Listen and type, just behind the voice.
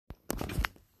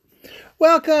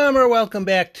Welcome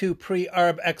back to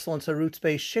Pre-Arb Excellence, a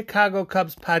roots-based Chicago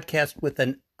Cubs podcast with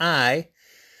an eye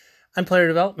on player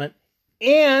development.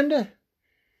 And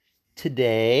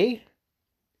today,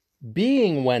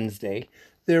 being Wednesday,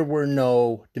 there were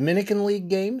no Dominican League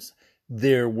games.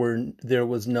 There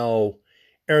was no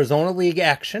Arizona League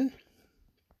action.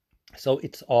 So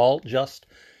it's all just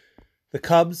the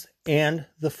Cubs and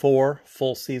the 4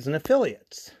 full season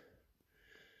affiliates.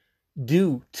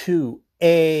 Due to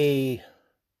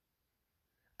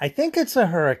I think it's a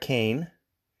hurricane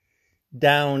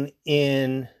down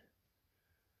in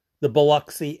the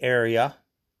Biloxi area.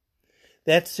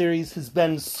 That series has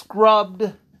been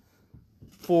scrubbed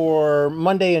for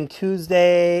Monday and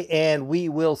Tuesday, and we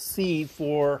will see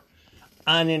for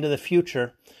on into the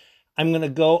future. I'm going to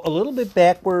go a little bit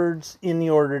backwards in the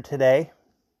order today.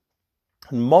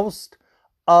 Most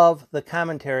of the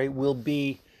commentary will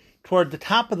be toward the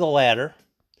top of the ladder,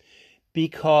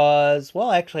 because,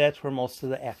 well, actually, that's where most of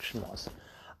the action was.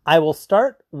 I will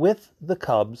start with the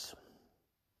Cubs.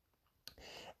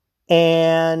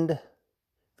 And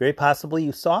very possibly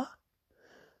you saw.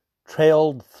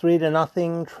 Trailed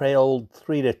 3-0, trailed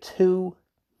 3-2.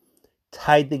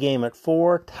 Tied the game at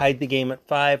 4, tied the game at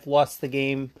 5, lost the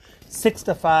game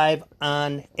 6-5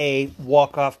 on a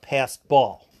walk-off passed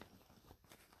ball.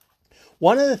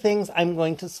 One of the things I'm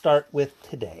going to start with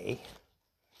today,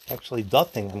 actually the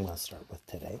thing I'm going to start with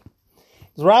today,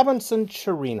 is Robinson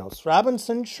Chirinos.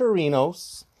 Robinson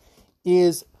Chirinos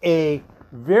is a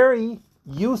very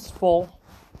useful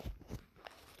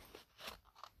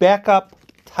backup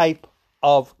type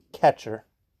of catcher,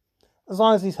 as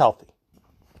long as he's healthy.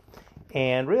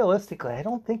 And realistically, I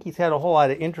don't think he's had a whole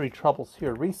lot of injury troubles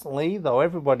here recently, though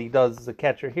everybody does as a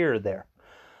catcher here or there.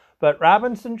 But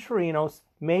Robinson Chirinos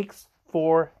makes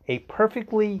for a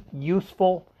perfectly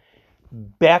useful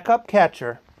backup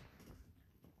catcher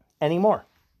anymore.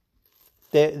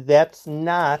 That's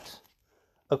not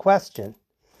a question.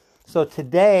 So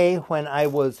today, when I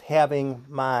was having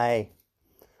my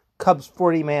Cubs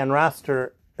 40-man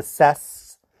roster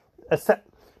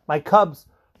my Cubs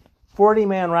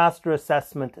 40-man roster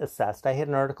assessment assessed, I had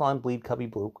an article on Bleed Cubby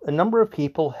Blue. A number of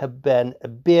people have been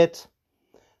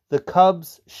the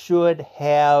Cubs should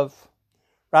have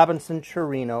Robinson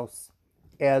Chirinos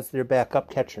as their backup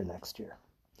catcher next year.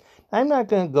 I'm not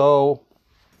going to go,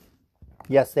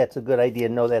 yes, that's a good idea,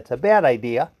 no, that's a bad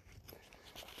idea.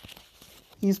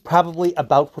 He's probably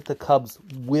about what the Cubs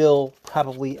will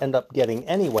probably end up getting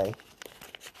anyway.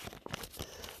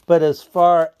 But as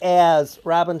far as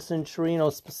Robinson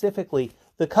Chirinos specifically,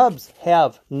 the Cubs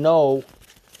have no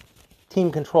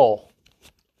team control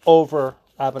over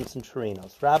Robinson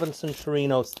Chirinos. Robinson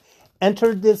Chirinos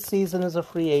entered this season as a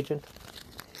free agent.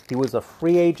 He was a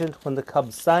free agent when the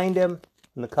Cubs signed him,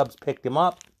 when the Cubs picked him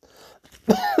up.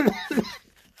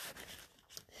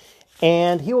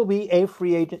 And he will be a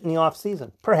free agent in the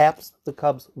offseason. Perhaps the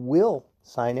Cubs will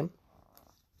sign him.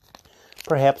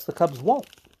 Perhaps the Cubs won't.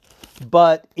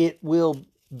 But it will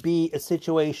be a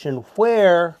situation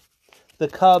where the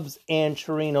Cubs and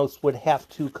Chirinos would have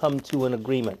to come to an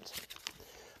agreement.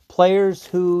 Players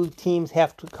who teams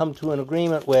have to come to an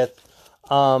agreement with,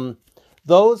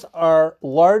 those are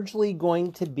largely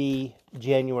going to be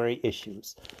January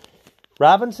issues.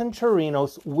 Robinson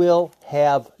Chirinos will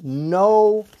have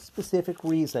no specific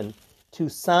reason to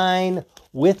sign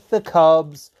with the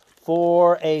Cubs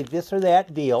for a this or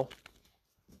that deal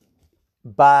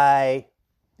by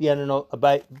the end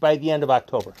of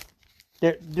October.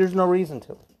 There's no reason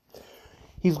to.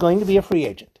 He's going to be a free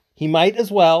agent. He might as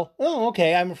well,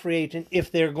 I'm a free agent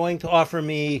if they're going to offer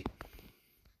me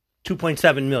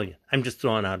 $2.7 million. I'm just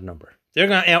throwing out a number. They're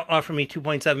going to offer me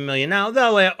 $2.7 million now.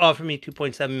 They'll offer me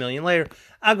 $2.7 million later.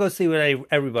 I'll go see what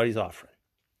everybody's offering.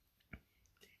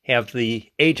 Have the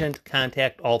agent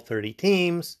contact all 30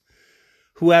 teams.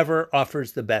 Whoever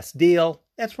offers the best deal,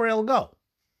 that's where he'll go.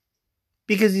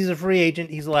 Because he's a free agent,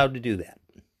 he's allowed to do that.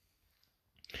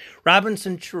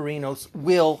 Robinson Chirinos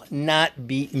will not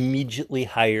be immediately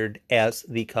hired as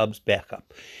the Cubs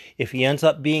backup. If he ends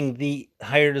up being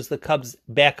hired as the Cubs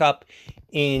backup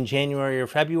in January or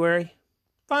February,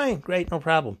 fine, great, no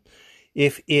problem.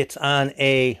 If it's on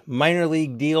a minor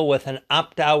league deal with an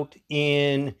opt-out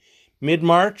in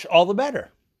mid-March, all the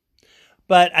better.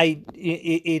 But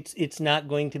it's not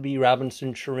going to be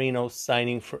Robinson Chirinos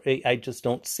signing for. I just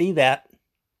don't see that.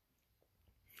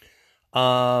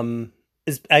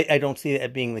 I don't see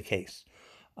that being the case.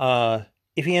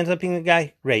 If he ends up being the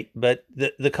guy, great. But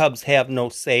the Cubs have no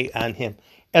say on him.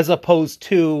 As opposed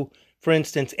to, for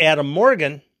instance, Adam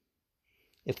Morgan.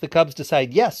 If the Cubs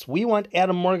decide, yes, we want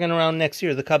Adam Morgan around next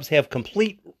year, the Cubs have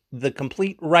complete the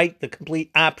complete right, the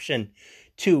complete option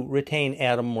to retain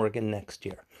Adam Morgan next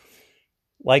year.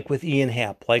 Like with Ian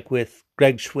Happ, like with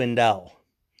Greg Schwindel,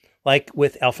 like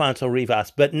with Alfonso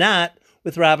Rivas, but not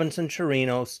with Robinson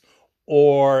Chirinos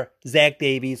or Zach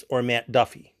Davies or Matt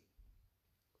Duffy.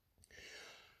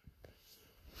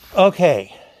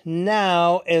 Okay,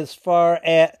 now as far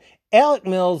as Alec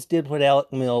Mills did what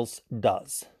Alec Mills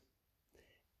does.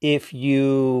 If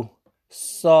you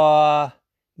saw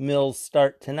Mills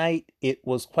start tonight, it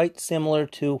was quite similar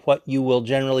to what you will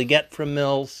generally get from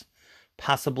Mills,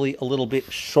 possibly a little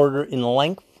bit shorter in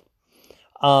length.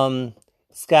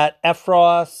 Scott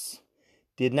Effross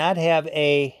did not have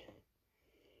a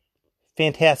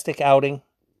fantastic outing.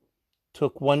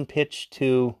 Took one pitch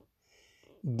to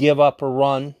give up a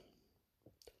run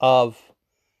of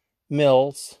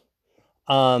Mills.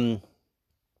 The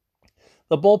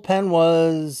bullpen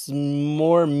was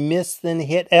more miss than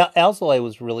hit. Alzolay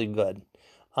was really good.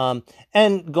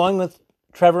 And going with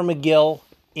Trevor McGill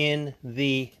in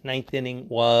the ninth inning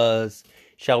was,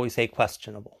 shall we say,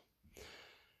 questionable.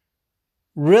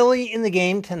 Really in the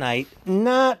game tonight,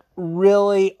 not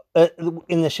really,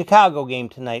 in the Chicago game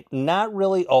tonight, not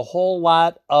really a whole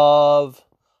lot of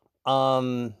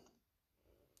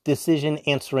decision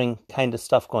answering kind of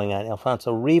stuff going on.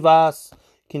 Alfonso Rivas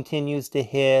continues to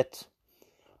hit,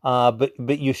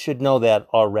 but you should know that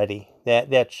already.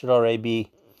 That should already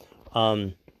be.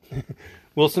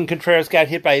 Wilson Contreras got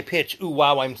hit by a pitch. Ooh,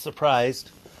 wow, I'm surprised.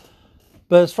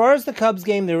 But as far as the Cubs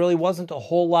game, there really wasn't a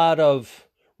whole lot of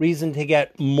reason to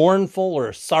get mournful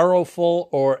or sorrowful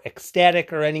or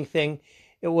ecstatic or anything.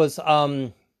 It was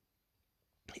a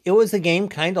game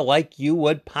kind of like you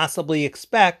would possibly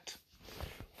expect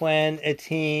when a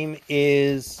team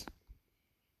is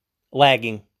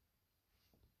lagging.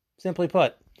 Simply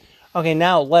put. Okay,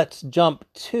 now let's jump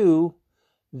to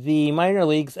the minor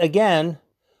leagues again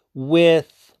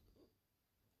with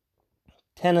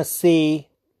Tennessee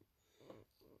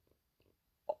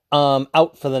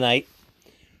out for the night.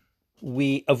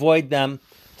 We avoid them.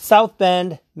 South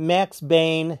Bend, Max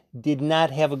Bain did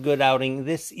not have a good outing.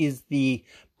 This is the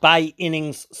by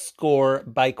innings score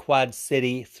by Quad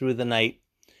City through the night.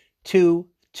 2,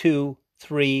 2,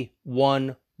 3,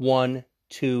 1, 1,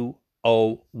 2,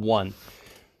 0, 1.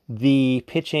 The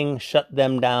pitching shut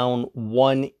them down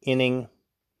one inning.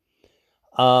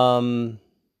 South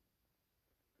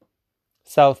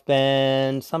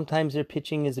Bend, sometimes their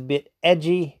pitching is a bit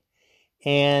edgy.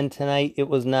 And tonight it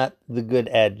was not the good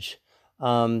edge.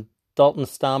 Dalton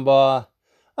Stombaugh.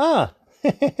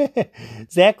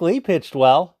 Zach Lee pitched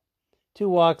well. 2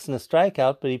 walks and a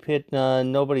strikeout, but he pitched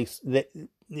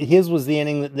his was the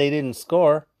inning that they didn't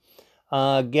score.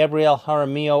 Gabriel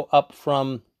Jaramillo up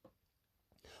from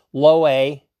low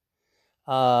A.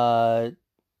 1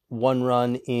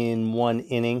 run in 1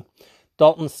 inning.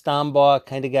 Dalton Stombaugh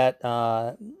kind of got...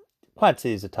 Quad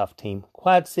City's a tough team.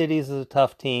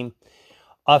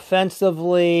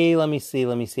 Offensively, let me see.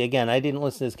 Again, I didn't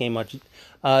listen to this game much.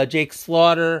 Jake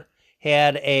Slaughter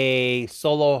had a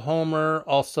solo homer.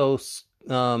 Also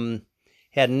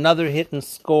had another hit and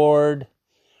scored.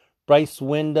 Bryce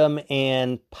Wyndham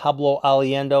and Pablo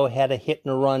Aliendo had a hit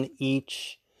and a run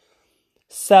each.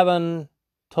 7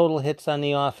 total hits on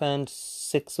the offense.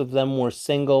 6 of them were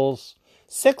singles.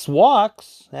 6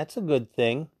 walks. That's a good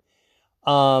thing.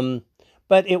 But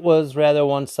it was rather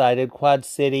one-sided. Quad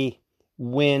City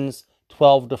wins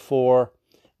 12-4.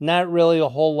 Not really a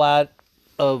whole lot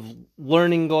of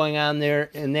learning going on there.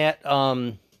 And that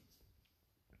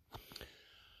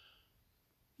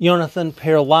Jonathan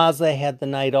Perlaza had the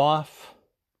night off.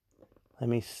 Let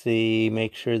me see,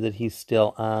 make sure that he's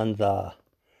still on the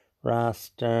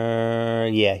roster.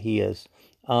 Yeah, he is.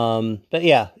 But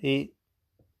yeah, Miguel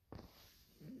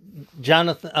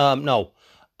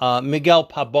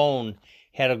Pabon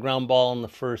had a ground ball in the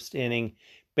first inning.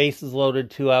 Bases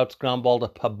loaded, 2 outs, ground ball to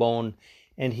Pabon,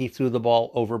 and he threw the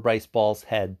ball over Bryce Ball's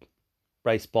head.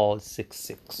 Bryce Ball is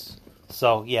 6'6".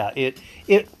 So yeah, it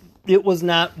was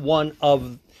not one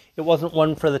of, it wasn't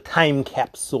one for the time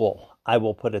capsule. I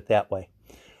will put it that way.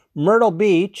 Myrtle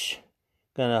Beach,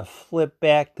 gonna flip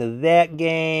back to that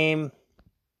game.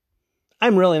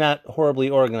 I'm really not horribly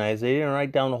organized. I didn't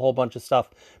write down a whole bunch of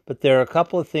stuff, but there are a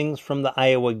couple of things from the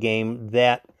Iowa game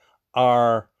that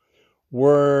are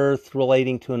worth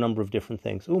relating to a number of different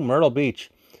things. Ooh, Myrtle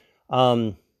Beach.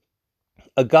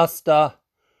 Augusta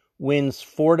wins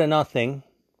 4-0.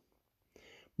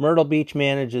 Myrtle Beach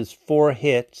manages 4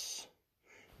 hits.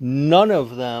 None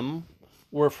of them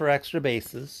were for extra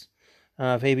bases.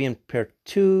 Fabian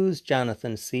Pertuz,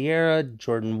 Jonathan Sierra,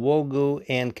 Jordan Wogu,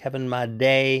 and Kevin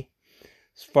Made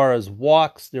As far as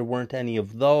walks, there weren't any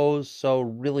of those, so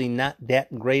really not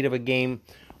that great of a game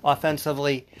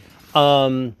offensively.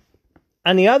 On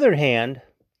the other hand,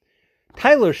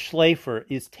 Tyler Schlafer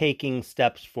is taking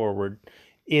steps forward.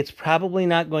 It's probably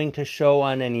not going to show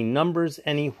on any numbers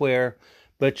anywhere,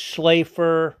 but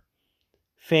Schlafer,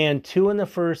 fan 2 in the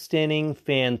first inning,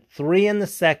 fan 3 in the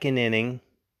second inning,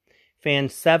 fan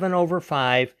 7 over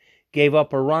 5, gave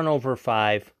up a run over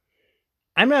 5.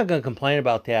 I'm not going to complain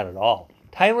about that at all.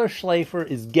 Tyler Schlafer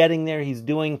is getting there. He's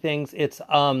doing things. It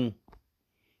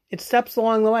steps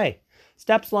along the way.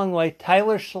 Steps along the way.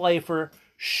 Tyler Schlafer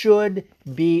should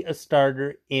be a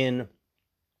starter in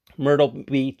Myrtle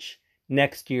Beach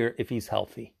next year if he's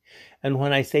healthy. And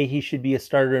when I say he should be a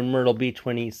starter in Myrtle Beach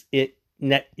when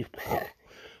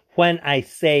I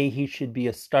say he should be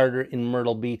a starter in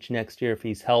Myrtle Beach next year if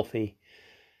he's healthy,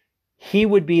 he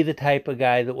would be the type of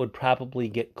guy that would probably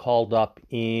get called up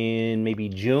in maybe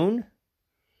June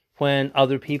when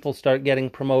other people start getting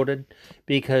promoted,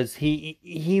 because he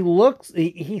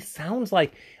sounds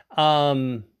like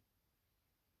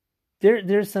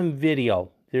there's some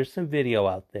video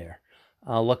out there.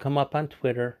 Look him up on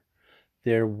Twitter.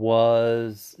 There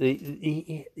was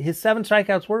his 7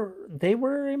 strikeouts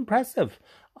were impressive.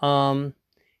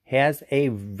 Has a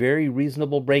very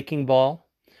reasonable breaking ball.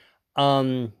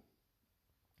 Schlafer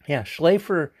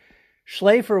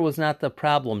was not the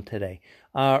problem today.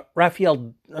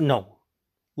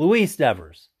 Luis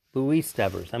Devers. I'm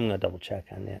going to double check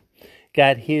on that.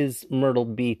 Got his Myrtle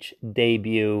Beach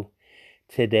debut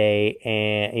today,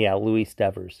 and Luis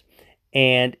Devers.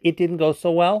 And it didn't go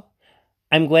so well.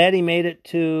 I'm glad he made it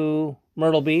to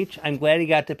Myrtle Beach. I'm glad he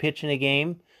got to pitch in a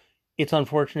game. It's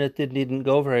unfortunate that it didn't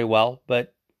go very well,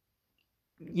 but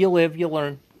you live, you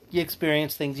learn, you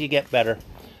experience things, you get better.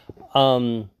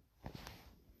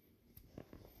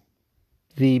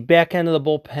 The back end of the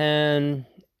bullpen,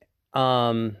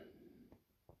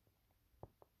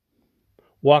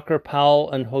 Walker Powell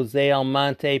and Jose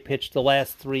Almonte pitched the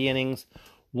last 3 innings.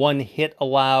 1 hit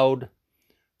allowed,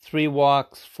 3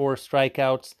 walks, 4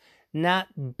 strikeouts. Not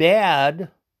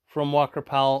bad from Walker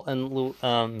Powell and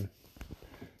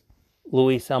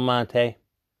Luis Almonte.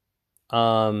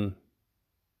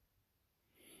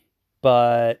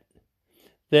 But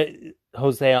the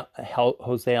Jose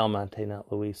Almonte,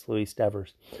 not Luis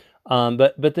Devers.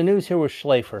 But the news here was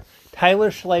Schlafer.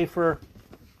 Tyler Schlafer,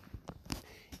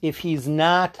 if he's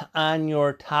not on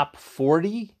your top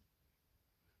 40,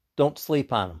 don't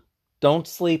sleep on him. Don't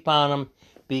sleep on him,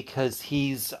 because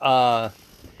he's,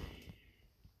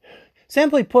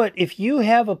 simply put, if you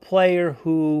have a player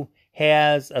who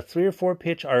has a 3 or 4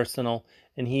 pitch arsenal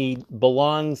and he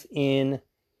belongs in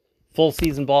full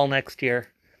season ball next year,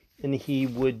 and he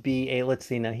would be I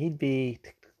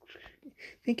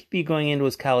think he'd be going into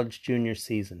his college junior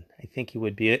season. I think he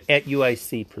would be at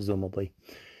UIC, presumably.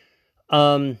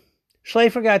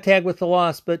 Schlafer got tagged with the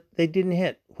loss, but they didn't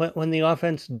hit. When the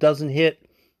offense doesn't hit,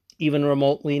 even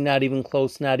remotely, not even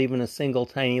close, not even a single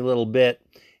tiny little bit,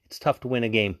 it's tough to win a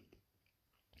game.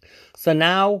 So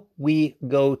now we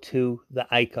go to the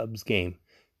iCubs game.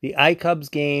 The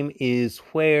iCubs game is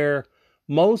where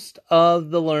most of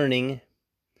the learning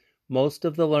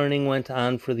went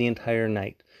on for the entire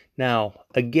night. Now,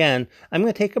 again, I'm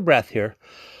going to take a breath here,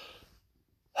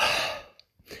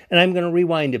 and I'm going to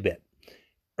rewind a bit.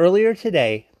 Earlier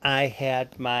today, I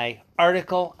had my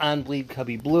article on Bleed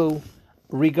Cubby Blue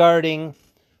regarding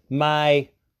my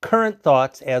current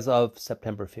thoughts as of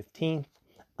September 15th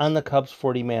on the Cubs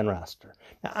 40-man roster.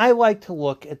 Now, I like to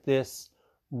look at this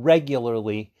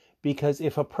regularly, because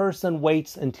if a person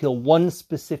waits until one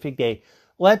specific day,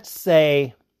 let's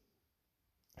say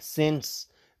since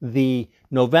the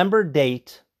November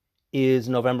date is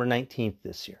November 19th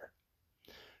this year.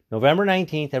 November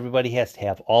 19th, everybody has to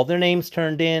have all their names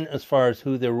turned in as far as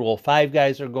who their Rule 5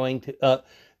 guys are going to,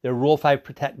 their Rule 5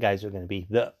 Protect guys are going to be.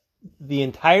 The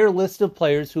entire list of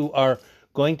players who are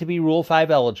going to be Rule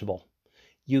 5 eligible.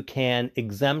 You can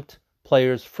exempt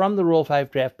players from the Rule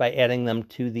 5 draft by adding them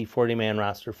to the 40-man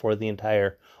roster for the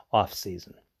entire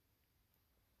offseason.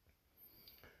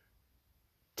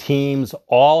 Teams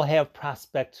all have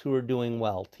prospects who are doing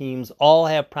well. Teams all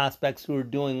have prospects who are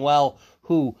doing well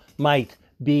who might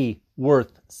be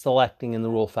worth selecting in the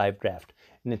Rule 5 draft.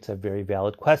 And it's a very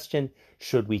valid question.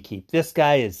 Should we keep this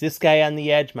guy? Is this guy on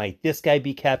the edge? Might this guy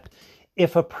be kept?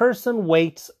 If a person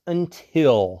waits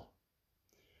until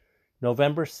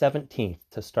November 17th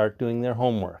to start doing their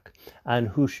homework on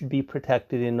who should be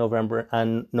protected on November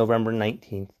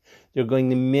 19th, they're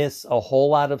going to miss a whole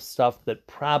lot of stuff that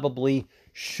probably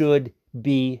should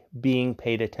be being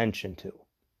paid attention to.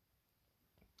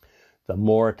 The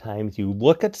more times you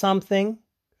look at something,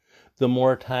 the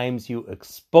more times you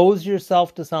expose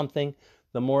yourself to something,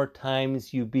 the more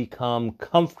times you become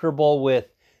comfortable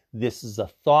with, this is a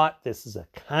thought, this is a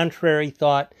contrary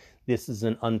thought, this is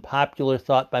an unpopular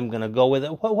thought, but I'm going to go with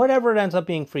it, whatever it ends up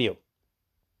being for you.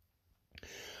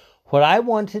 What I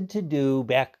wanted to do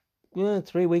back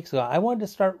 3 weeks ago, I wanted to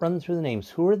start running through the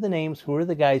names. Who are the names? Who are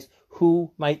the guys?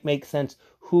 Who might make sense?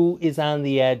 Who is on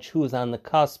the edge? Who is on the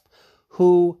cusp?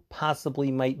 Who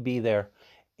possibly might be there?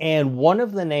 And one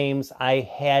of the names I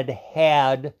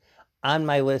had on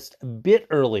my list a bit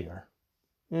earlier,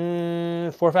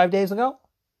 4 or 5 days ago.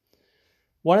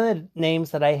 One of the names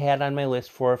that I had on my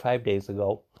list 4 or 5 days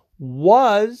ago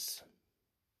was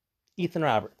Ethan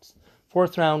Roberts,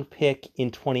 4th round pick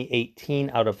in 2018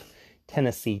 out of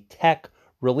Tennessee Tech,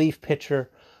 relief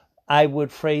pitcher. I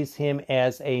would phrase him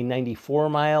as a 94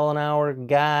 mile an hour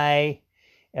guy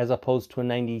as opposed to a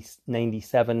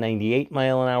 97, 98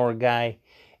 mile an hour guy.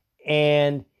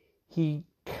 And he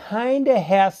kind of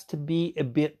has to be a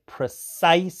bit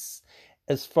precise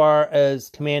as far as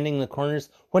commanding the corners.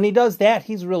 When he does that,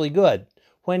 he's really good.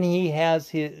 When he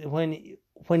has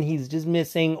when he's just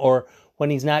missing, or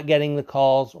when he's not getting the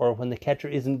calls, or when the catcher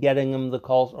isn't getting him the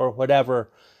calls, or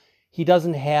whatever, he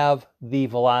doesn't have the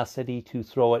velocity to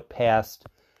throw it past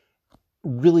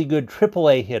really good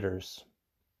AAA hitters,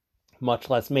 much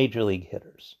less major league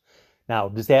hitters. Now,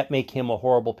 does that make him a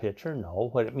horrible pitcher? No.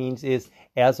 What it means is,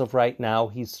 as of right now,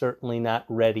 he's certainly not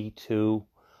ready to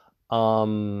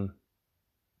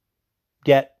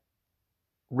get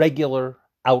regular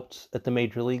outs at the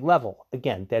major league level.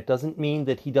 Again, that doesn't mean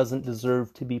that he doesn't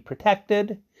deserve to be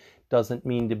protected. Doesn't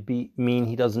mean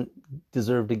he doesn't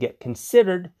deserve to get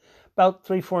considered. About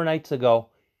 3-4 nights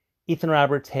ago, Ethan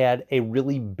Roberts had a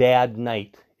really bad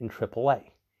night in AAA.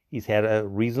 He's had a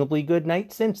reasonably good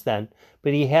night since then,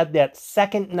 but he had that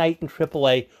second night in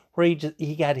AAA where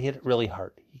he got hit really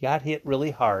hard. He got hit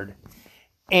really hard.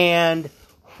 And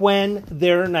when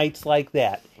there are nights like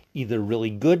that, either really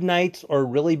good nights or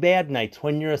really bad nights,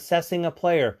 when you're assessing a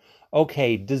player,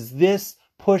 okay, does this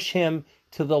push him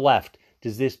to the left?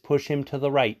 Does this push him to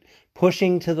the right?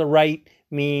 Pushing to the right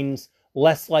means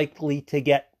less likely to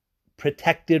get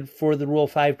protected for the Rule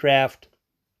 5 draft,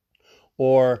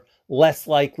 or less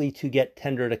likely to get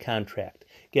tendered a contract.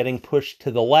 Getting pushed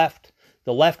to the left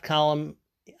column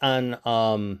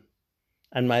on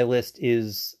my list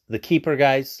is the keeper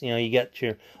guys. You know, you get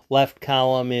your left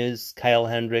column is Kyle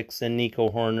Hendricks and Nico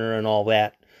Horner and all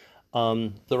that.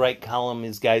 The right column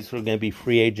is guys who are going to be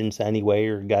free agents anyway,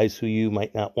 or guys who you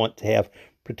might not want to have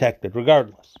protected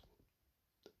regardless.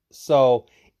 So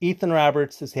Ethan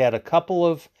Roberts has had a couple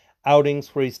of outings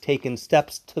where he's taken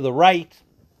steps to the right.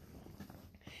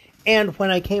 And when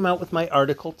I came out with my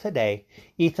article today,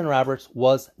 Ethan Roberts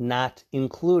was not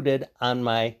included on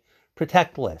my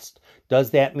protect list.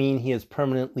 Does that mean he is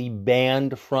permanently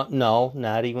banned from? No,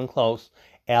 not even close.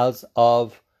 As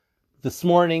of this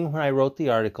morning when I wrote the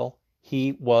article,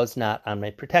 he was not on my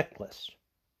protect list.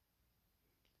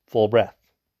 Full breath.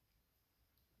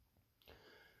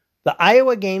 The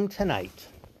Iowa game tonight,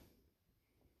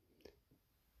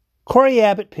 Cory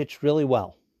Abbott pitched really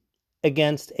well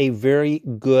against a very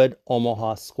good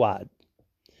Omaha squad.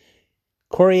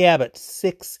 Cory Abbott,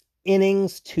 6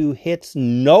 innings, 2 hits,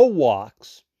 no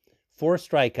walks, 4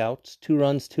 strikeouts, 2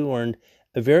 runs, 2 earned.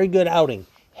 A very good outing.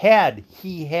 Had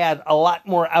he had a lot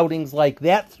more outings like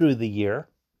that through the year,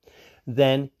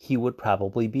 then he would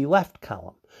probably be left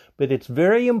column. But it's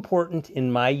very important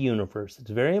in my universe.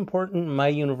 It's very important in my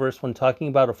universe when talking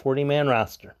about a 40-man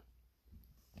roster.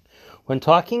 When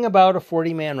talking about a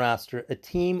 40-man roster, a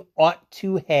team ought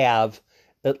to have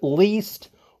at least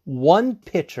one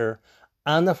pitcher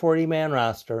on the 40-man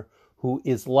roster who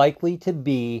is likely to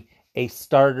be a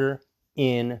starter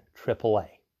in AAA.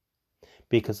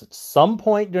 Because at some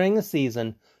point during the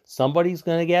season, somebody's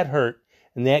going to get hurt,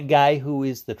 and that guy who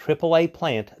is the AAA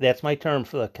plant, that's my term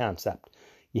for the concept.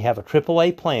 You have a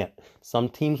AAA plant. Some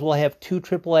teams will have 2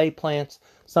 AAA plants.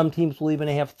 Some teams will even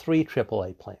have 3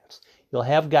 AAA plants. You'll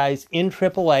have guys in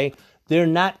AAA. They're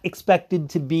not expected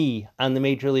to be on the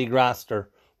Major League roster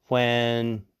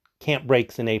when camp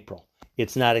breaks in April.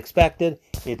 It's not expected.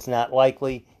 It's not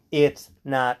likely. It's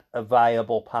not a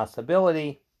viable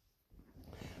possibility,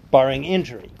 barring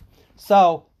injury.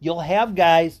 So you'll have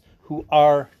guys who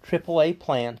are AAA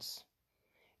plants,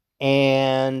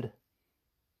 and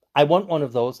I want one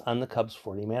of those on the Cubs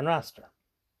 40-man roster.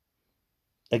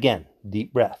 Again,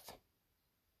 deep breath.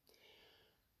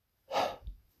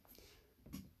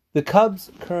 The Cubs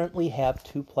currently have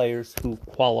 2 players who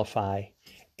qualify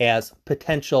as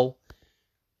potential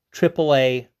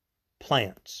AAA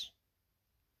plants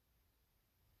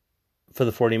for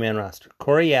the 40-man roster.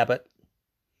 Cory Abbott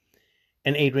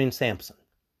and Adrian Sampson.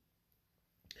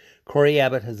 Corey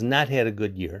Abbott has not had a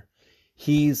good year.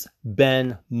 He's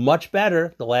been much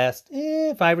better the last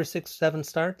 5 or 6, 7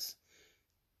 starts.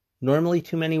 Normally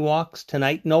too many walks.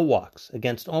 Tonight, no walks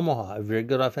against Omaha, a very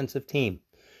good offensive team.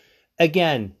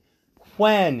 Again,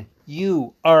 when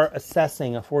you are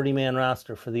assessing a 40-man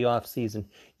roster for the offseason,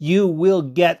 you will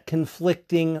get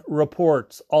conflicting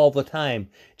reports all the time.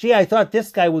 Gee, I thought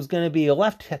this guy was going to be a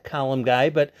left column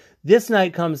guy, but this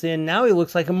night comes in, now he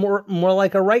looks like a more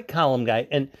like a right column guy.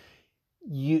 And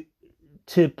you,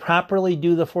 to properly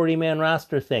do the 40-man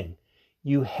roster thing,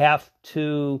 you have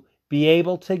to be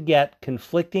able to get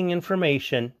conflicting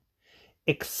information,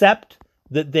 accept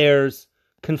that there's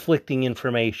conflicting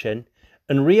information,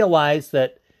 and realize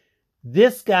that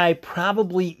this guy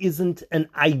probably isn't an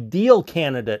ideal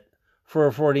candidate for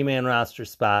a 40-man roster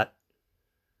spot,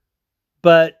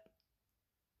 but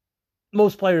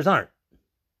most players aren't.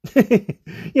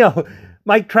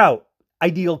 Mike Trout,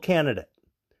 ideal candidate.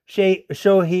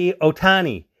 Shohei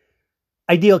Ohtani,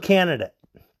 ideal candidate.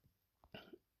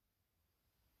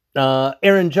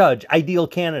 Aaron Judge, ideal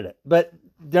candidate. But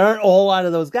there aren't a whole lot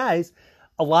of those guys.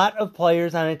 A lot of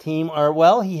players on a team are,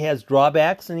 well, he has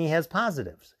drawbacks and he has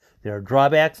positives. There are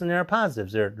drawbacks and there are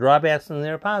positives. There are drawbacks and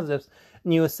there are positives.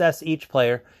 And you assess each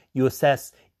player. You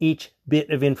assess each bit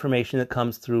of information that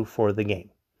comes through for the game.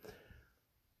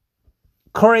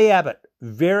 Corey Abbott,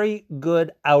 very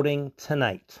good outing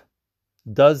tonight.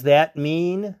 Does that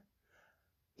mean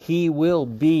he will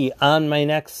be on my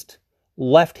next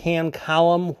left-hand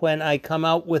column when I come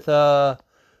out with another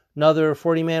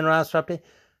 40-man roster update?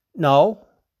 No.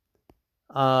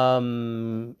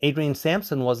 Adrian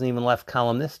Sampson wasn't even left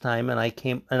column this time, and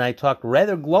I talked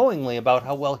rather glowingly about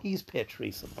how well he's pitched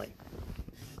recently.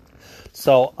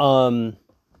 So,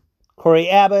 Corey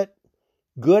Abbott,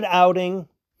 good outing.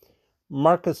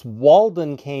 Marcus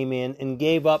Walden came in and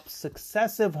gave up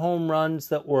successive home runs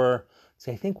that were,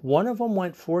 I think one of them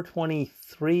went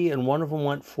 423 and one of them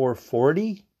went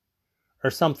 440 or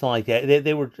something like that.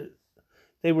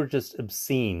 They were just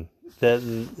obscene.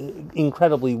 The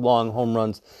incredibly long home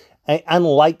runs,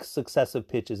 unlike successive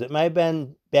pitches. It might have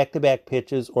been back-to-back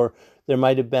pitches, or there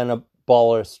might have been a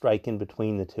ball or a strike in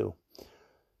between the two.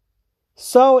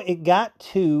 So it got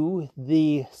to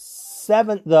the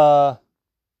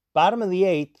bottom of the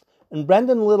 8th, and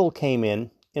Brendan Little came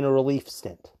in a relief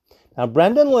stint. Now,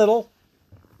 Brendan Little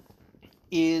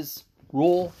is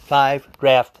Rule 5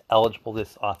 draft eligible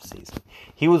this offseason.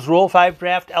 He was Rule 5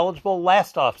 draft eligible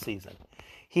last offseason.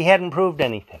 He hadn't proved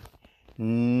anything.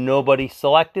 Nobody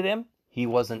selected him. He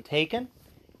wasn't taken.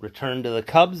 Returned to the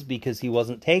Cubs because he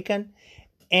wasn't taken.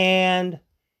 And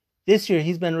this year,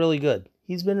 he's been really good.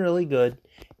 He's been really good.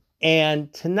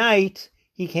 And tonight,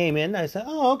 he came in, and I said,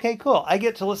 oh, okay, cool. I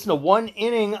get to listen to one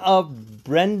inning of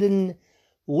Brendan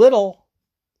Little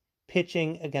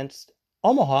pitching against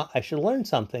Omaha. I should learn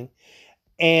something.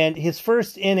 And his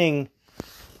first inning,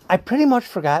 I pretty much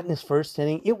forgotten his first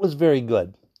inning. It was very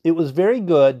good. It was very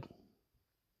good.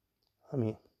 I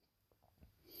mean,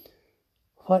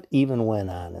 what even went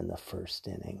on in the first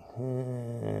inning?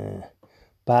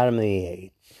 Bottom of the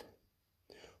 8th.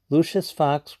 Lucius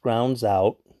Fox grounds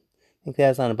out. I think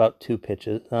that's on about 2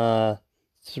 pitches,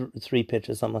 3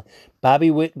 pitches, something like that. Bobby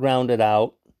Witt grounded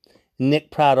out. Nick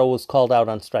Prado was called out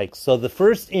on strikes. So the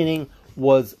first inning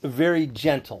was very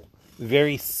gentle,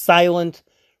 very silent.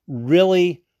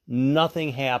 Really,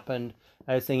 nothing happened.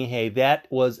 I was thinking, hey, that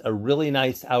was a really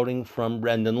nice outing from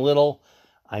Brendan Little.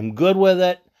 I'm good with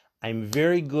it. I'm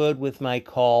very good with my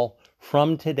call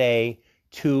from today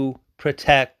to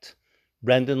protect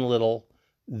Brendan Little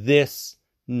this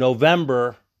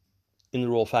November in the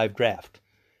Rule 5 draft.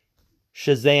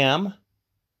 Shazam,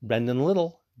 Brendan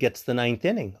Little gets the 9th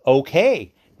inning.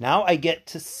 Okay, now I get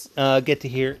to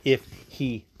hear if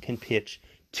he can pitch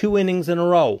 2 innings in a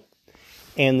row.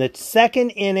 And the second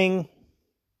inning,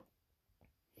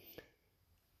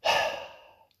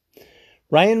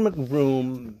 Ryan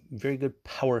McBroom, very good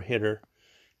power hitter,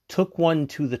 took one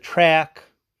to the track.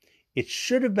 It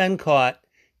should have been caught.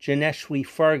 Janeshwi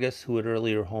Fargas, who had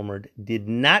earlier homered, did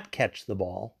not catch the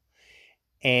ball.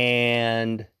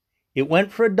 And it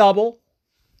went for a double.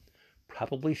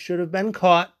 Probably should have been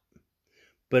caught,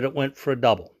 but it went for a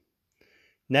double.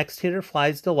 Next hitter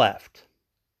flies to left.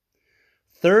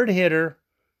 Third hitter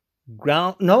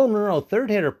third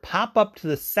hitter pop up to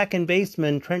the second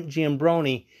baseman, Trent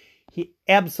Giambrone. He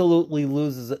absolutely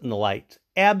loses it in the lights.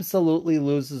 Absolutely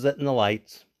loses it in the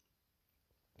lights.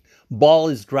 Ball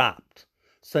is dropped.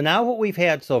 So now what we've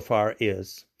had so far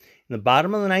is, in the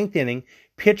bottom of the 9th inning,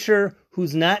 pitcher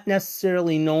who's not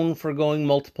necessarily known for going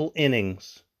multiple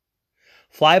innings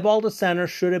Fly ball to center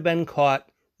should have been caught,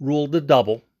 ruled a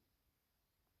double.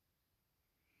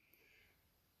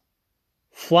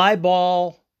 Fly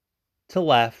ball to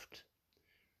left,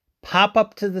 pop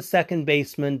up to the second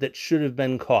baseman that should have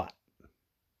been caught.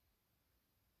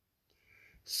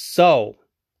 So,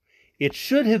 it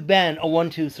should have been a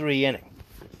 1-2-3 inning.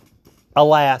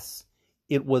 Alas,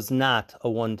 it was not a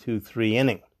 1-2-3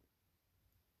 inning.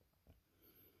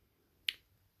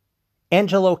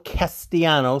 Angelo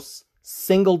Castellanos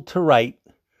singled to right.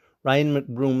 Ryan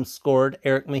McBroom scored.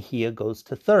 Eric Mejia goes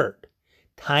to third.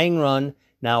 Tying run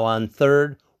now on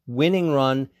third. Winning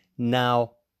run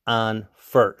now on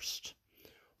first.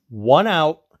 1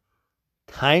 out.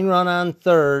 Tying run on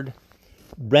third.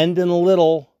 Brendan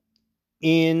Little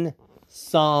in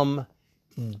some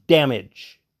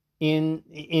damage.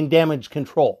 In damage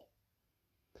control.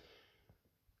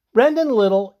 Brendan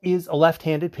Little is a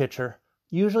left-handed pitcher.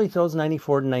 Usually throws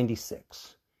 94 to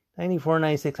 96. 94,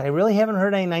 96. I really haven't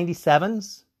heard any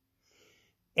 97s.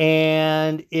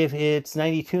 And if it's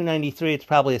 92, 93, it's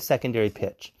probably a secondary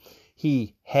pitch.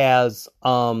 He has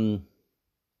a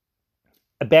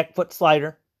back foot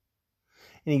slider.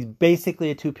 And he's basically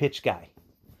a two-pitch guy.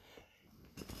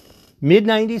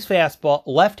 Mid-90s fastball,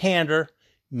 left-hander,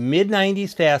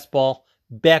 mid-90s fastball,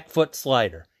 back foot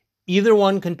slider. Either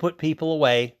one can put people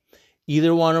away.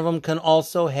 Either one of them can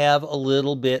also have a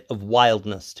little bit of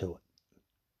wildness to it.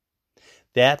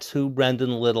 That's who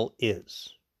Brendan Little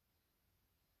is.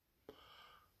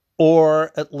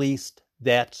 Or at least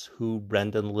that's who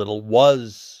Brendan Little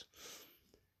was.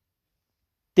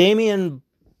 Dyrone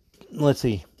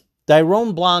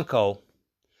Blanco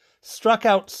struck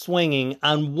out swinging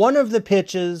on one of the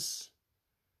pitches.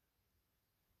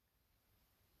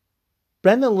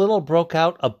 Brendan Little broke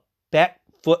out a back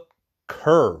foot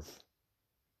curve.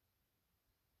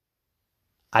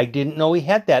 I didn't know he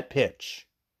had that pitch.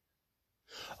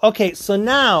 Okay, so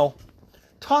now,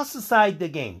 toss aside the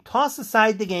game. Toss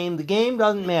aside the game. The game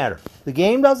doesn't matter. The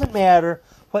game doesn't matter.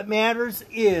 What matters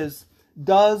is,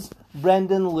 does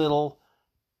Brendan Little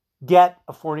get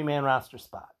a 40-man roster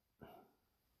spot?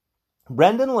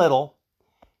 Brendan Little,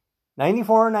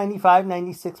 94, 95,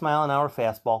 96 mile an hour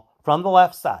fastball from the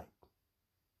left side.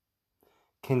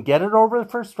 Can get it over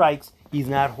for strikes. He's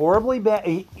not horribly bad.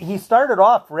 He started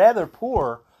off rather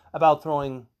poor about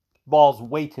throwing balls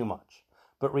way too much.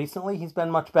 But recently he's been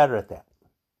much better at that.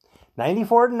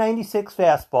 94 to 96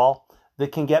 fastball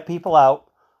that can get people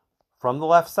out from the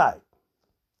left side.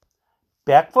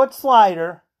 Back foot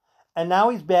slider, and now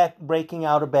he's breaking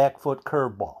out a back foot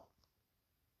curveball.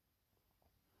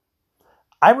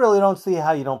 I really don't see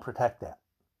how you don't protect that.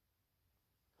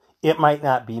 It might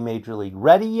not be Major League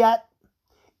ready yet.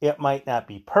 It might not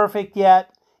be perfect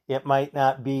yet. It might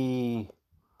not be...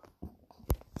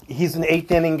 He's an 8th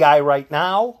inning guy right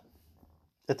now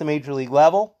at the Major League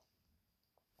level.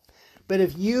 But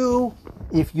if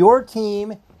your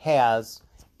team has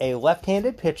a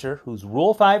left-handed pitcher who's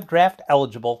Rule 5 draft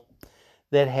eligible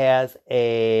that has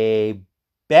a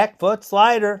back foot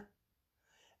slider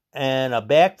and a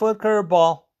back foot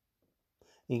curveball,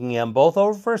 you can get them both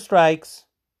over for strikes.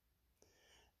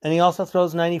 And he also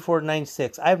throws 94 to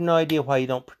 96. I have no idea why you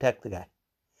don't protect the guy.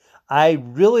 I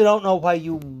really don't know why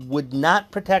you would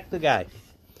not protect the guy.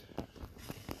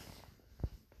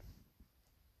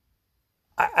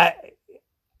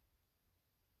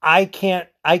 I can't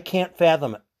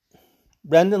fathom it.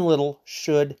 Brendan Little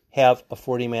should have a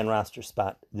 40-man roster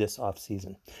spot this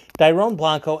offseason. Dyrone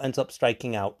Blanco ends up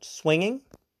striking out swinging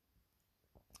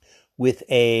with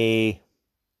a...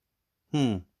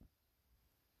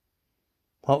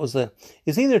 What was the...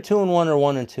 It's either 2-1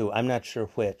 or 1-2. I'm not sure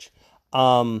which.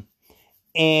 And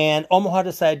Omaha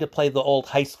decided to play the old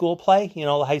high school play. You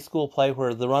know, the high school play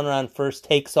where the runner on first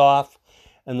takes off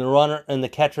and the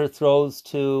catcher throws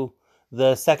to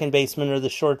the second baseman or the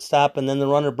shortstop, and then the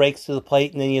runner breaks to the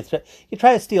plate, and then you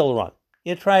try to steal a run.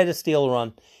 You try to steal a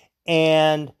run.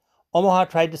 And Omaha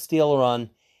tried to steal a run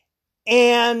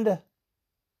and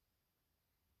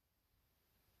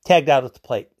tagged out at the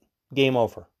plate. Game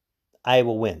over.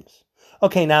 Iowa wins.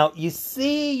 Okay, now you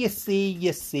see.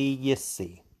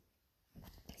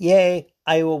 Yay,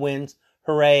 Iowa wins.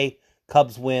 Hooray,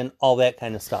 Cubs win, all that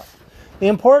kind of stuff. The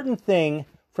important thing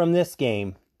from this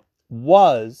game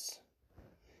was,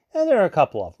 and there are a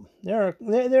couple of them. There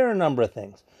are a number of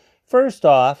things. First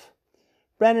off,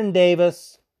 Brennan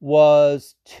Davis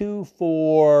was 2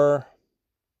 for...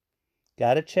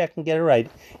 Got to check and get it right.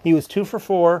 He was 2 for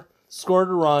 4, scored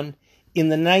a run. In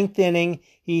the 9th inning,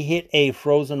 he hit a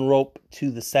frozen rope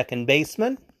to the second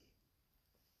baseman.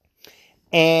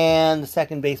 And the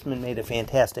second baseman made a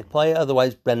fantastic play.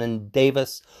 Otherwise, Brennan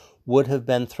Davis would have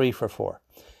been 3 for 4.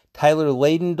 Tyler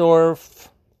Ladendorf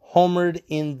homered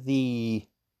in the...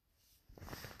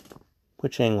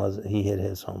 Which inning was it he hit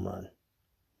his home run?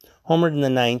 Homered in the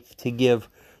 9th to give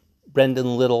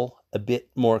Brendan Little a bit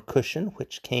more cushion,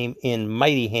 which came in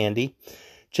mighty handy.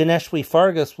 Janeshwi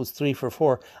Fargas was 3 for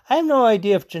 4. I have no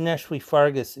idea if Janeshwi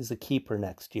Fargas is a keeper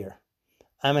next year.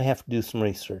 I'm going to have to do some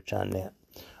research on that.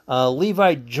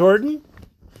 Levi Jordan,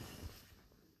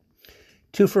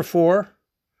 2 for 4.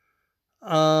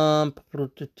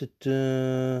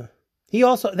 He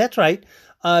also, that's right,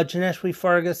 Janeshwi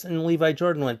Fargas and Levi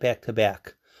Jordan went back to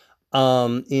back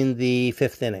in the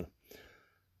 5th inning.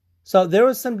 So there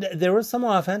was some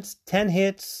offense. 10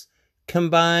 hits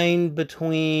combined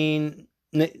between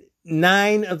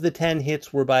 9 of the 10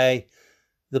 hits were by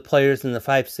the players in the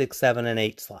 5, 6, 7, and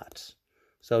 8 slots.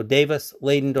 So Davis,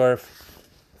 Ladendorf,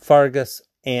 Fargas,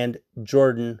 and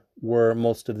Jordan were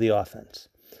most of the offense.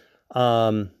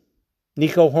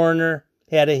 Nico Horner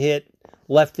had a hit,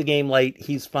 left the game late.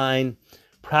 He's fine.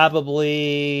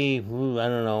 Probably, I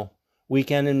don't know,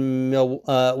 weekend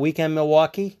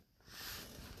Milwaukee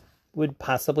would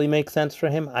possibly make sense for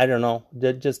him. I don't know,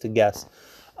 just a guess.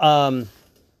 But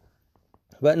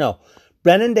no,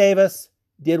 Brennan Davis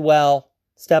did well,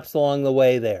 steps along the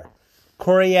way there.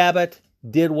 Corey Abbott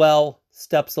did well,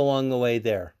 steps along the way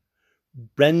there.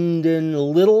 Brendan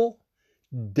Little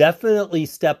definitely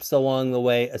steps along the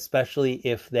way, especially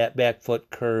if that back foot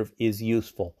curve is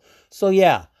useful. So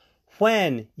yeah,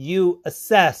 when you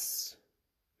assess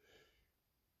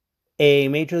a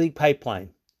Major League pipeline,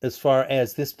 as far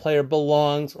as this player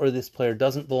belongs or this player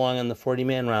doesn't belong on the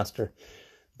 40-man roster,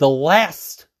 the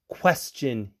last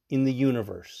question in the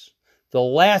universe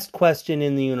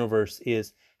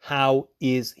is, how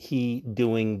is he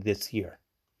doing this year?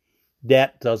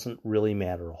 That doesn't really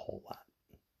matter a whole lot.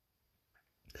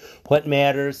 What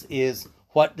matters is,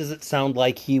 what does it sound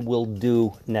like he will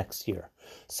do next year?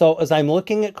 So as I'm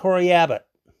looking at Corey Abbott,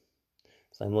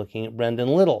 as I'm looking at Brendan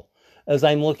Little, as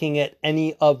I'm looking at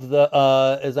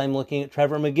as I'm looking at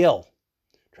Trevor McGill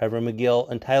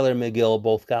and Tyler McGill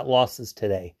both got losses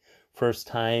today. First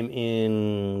time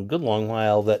in a good long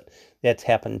while that's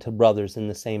happened to brothers in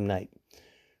the same night.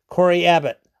 Corey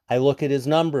Abbott, I look at his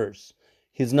numbers.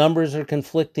 His numbers are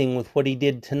conflicting with what he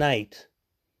did tonight.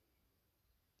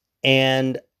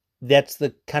 And that's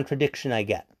the contradiction I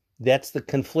get. That's the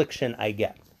confliction I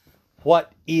get.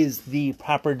 What is the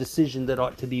proper decision that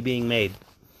ought to be being made?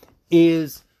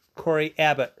 Is Corey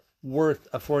Abbott worth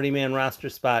a 40-man roster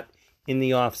spot in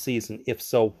the offseason? If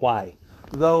so, why?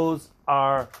 Those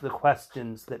are the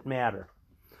questions that matter.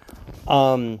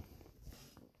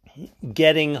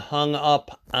 Getting hung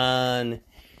up on,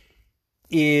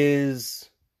 is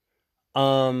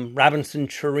Robinson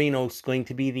Chirinos going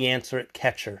to be the answer at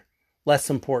catcher?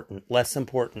 Less important,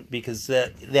 because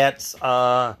that's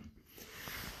to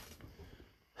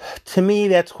me,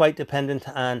 that's quite dependent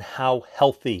on how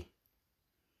healthy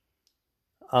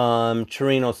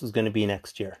Chirinos is going to be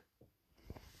next year.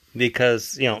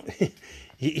 Because,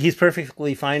 he's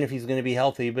perfectly fine if he's going to be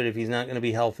healthy, but if he's not going to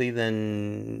be healthy,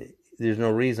 then there's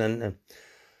no reason.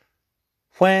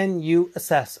 When you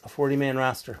assess a 40-man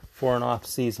roster for an off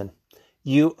season,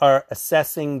 you are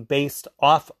assessing based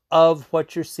off of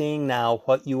what you're seeing now,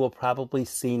 what you will probably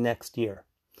see next year.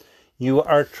 You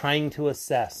are trying to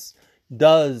assess,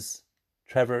 does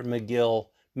Trevor McGill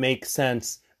make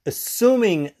sense,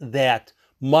 assuming that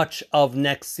much of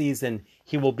next season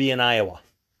he will be in Iowa?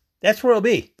 That's where it'll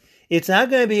be. It's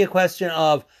not going to be a question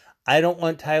of, I don't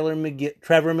want Trevor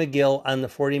McGill on the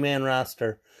 40-man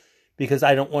roster because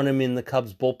I don't want him in the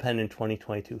Cubs bullpen in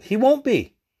 2022. He won't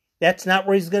be. That's not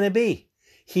where he's going to be.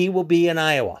 He will be in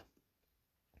Iowa.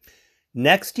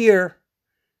 Next year,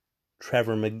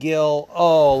 Trevor McGill.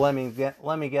 Oh, let me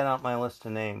get out my list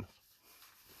of names.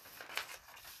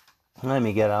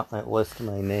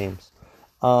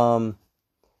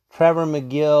 Trevor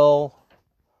McGill.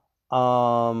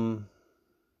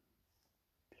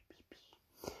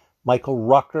 Michael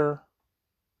Rucker.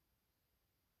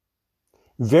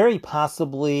 Very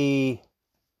possibly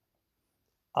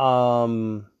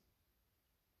Manuel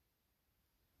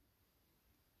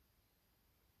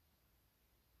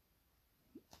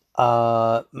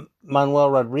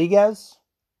Rodriguez,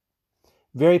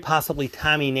 very possibly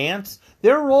Tommy Nance.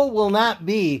 Their role will not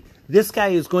be, this guy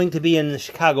is going to be in the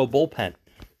Chicago bullpen.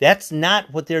 That's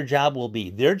not what their job will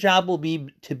be. Their job will be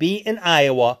to be in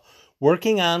Iowa,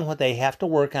 working on what they have to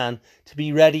work on to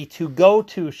be ready to go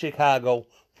to Chicago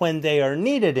when they are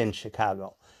needed in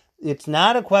Chicago. It's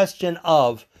not a question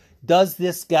of, does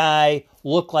this guy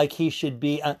look like he should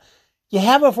be? You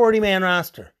have a 40-man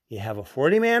roster. You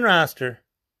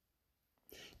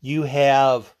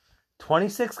have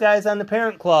 26 guys on the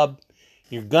parent club,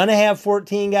 you're going to have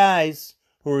 14 guys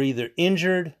who are either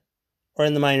injured or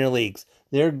in the minor leagues.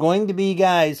 There are going to be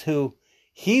guys who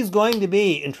he's going to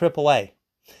be in AAA.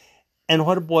 And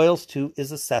what it boils to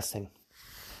is assessing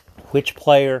which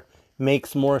player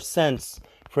makes more sense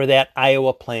for that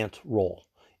Iowa plant role.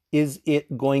 Is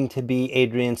it going to be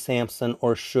Adrian Sampson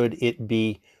or should it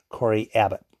be Corey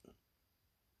Abbott?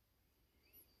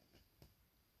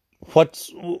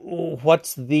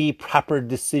 What's the proper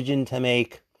decision to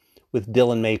make with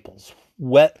Dylan Maples?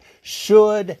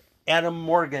 Should Adam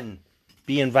Morgan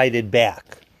be invited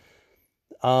back?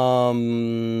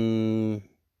 Tommy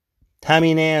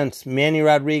Nance, Manny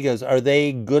Rodriguez, are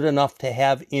they good enough to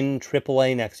have in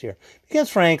AAA next year? Because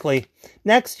frankly,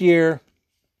 next year,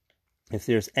 if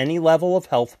there's any level of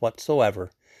health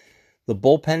whatsoever, the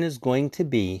bullpen is going to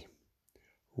be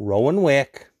Rowan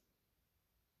Wick,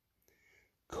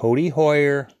 Cody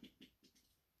Hoyer.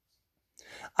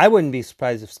 I wouldn't be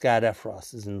surprised if Scott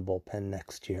Effross is in the bullpen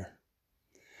next year.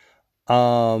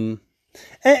 And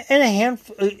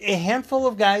a handful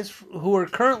of guys who are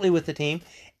currently with the team,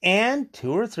 and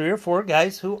 2 or 3 or 4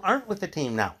 guys who aren't with the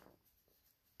team now.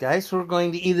 Guys who are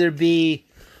going to either be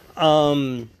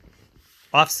off-season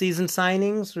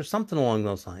signings or something along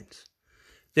those lines.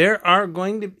 There are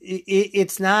going to...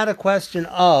 It's not a question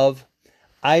of,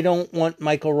 I don't want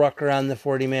Michael Rucker on the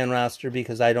 40-man roster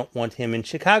because I don't want him in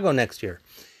Chicago next year.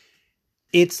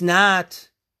 It's not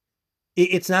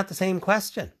the same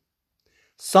question.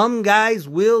 Some guys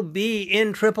will be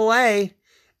in AAA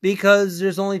because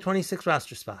there's only 26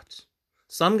 roster spots.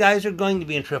 Some guys are going to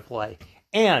be in AAA.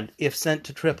 And if sent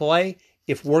to AAA,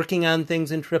 if working on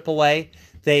things in AAA,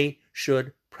 they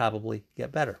should probably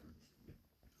get better.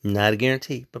 Not a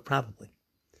guarantee, but probably.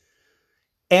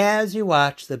 As you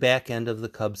watch the back end of the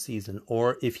Cubs season,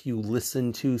 or if you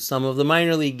listen to some of the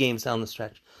minor league games down the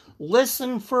stretch,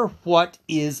 listen for what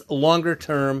is longer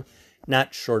term,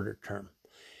 not shorter term.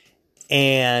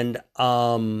 And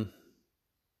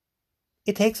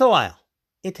it takes a while.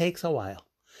 It takes a while.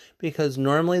 Because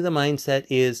normally the mindset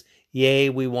is, yay,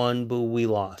 we won, boo, we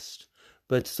lost.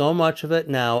 But so much of it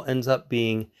now ends up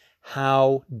being,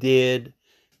 how did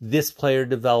this player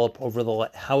develop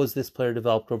how has this player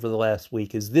developed over the last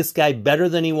week? Is this guy better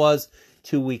than he was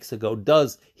 2 weeks ago?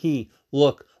 Does he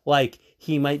look like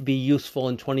he might be useful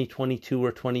in 2022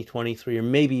 or 2023 or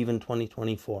maybe even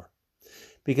 2024?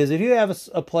 Because if you have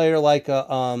a player like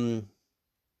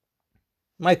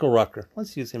Michael Rucker,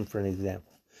 let's use him for an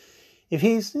example. If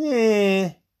he's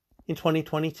in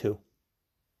 2022,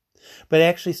 but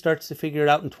actually starts to figure it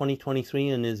out in 2023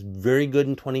 and is very good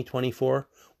in 2024,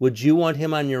 would you want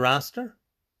him on your roster?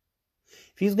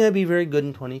 If he's going to be very good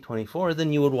in 2024,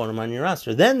 then you would want him on your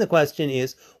roster. Then the question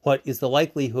is, what is the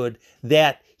likelihood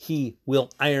that he will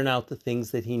iron out the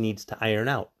things that he needs to iron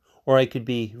out? Or I could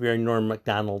be very Norm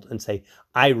Macdonald and say,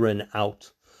 iron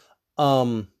out.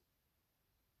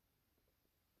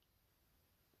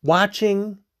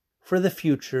 Watching for the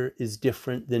future is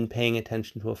different than paying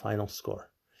attention to a final score.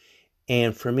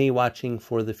 And for me, watching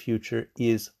for the future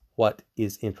is what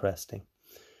is interesting.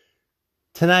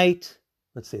 Tonight,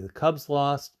 let's see, the Cubs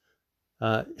lost.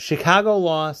 Chicago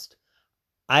lost.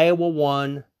 Iowa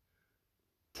won.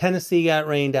 Tennessee got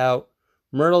rained out.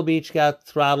 Myrtle Beach got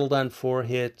throttled on 4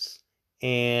 hits.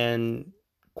 And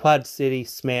Quad City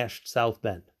smashed South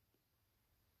Bend.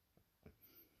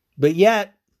 But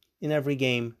yet, in every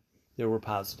game, there were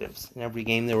positives. In every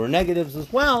game, there were negatives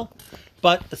as well.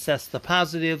 But assess the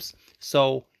positives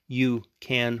so you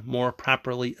can more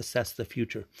properly assess the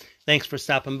future. Thanks for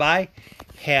stopping by.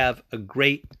 Have a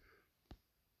great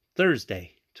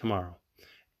Thursday tomorrow.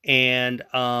 And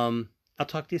I'll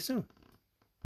talk to you soon.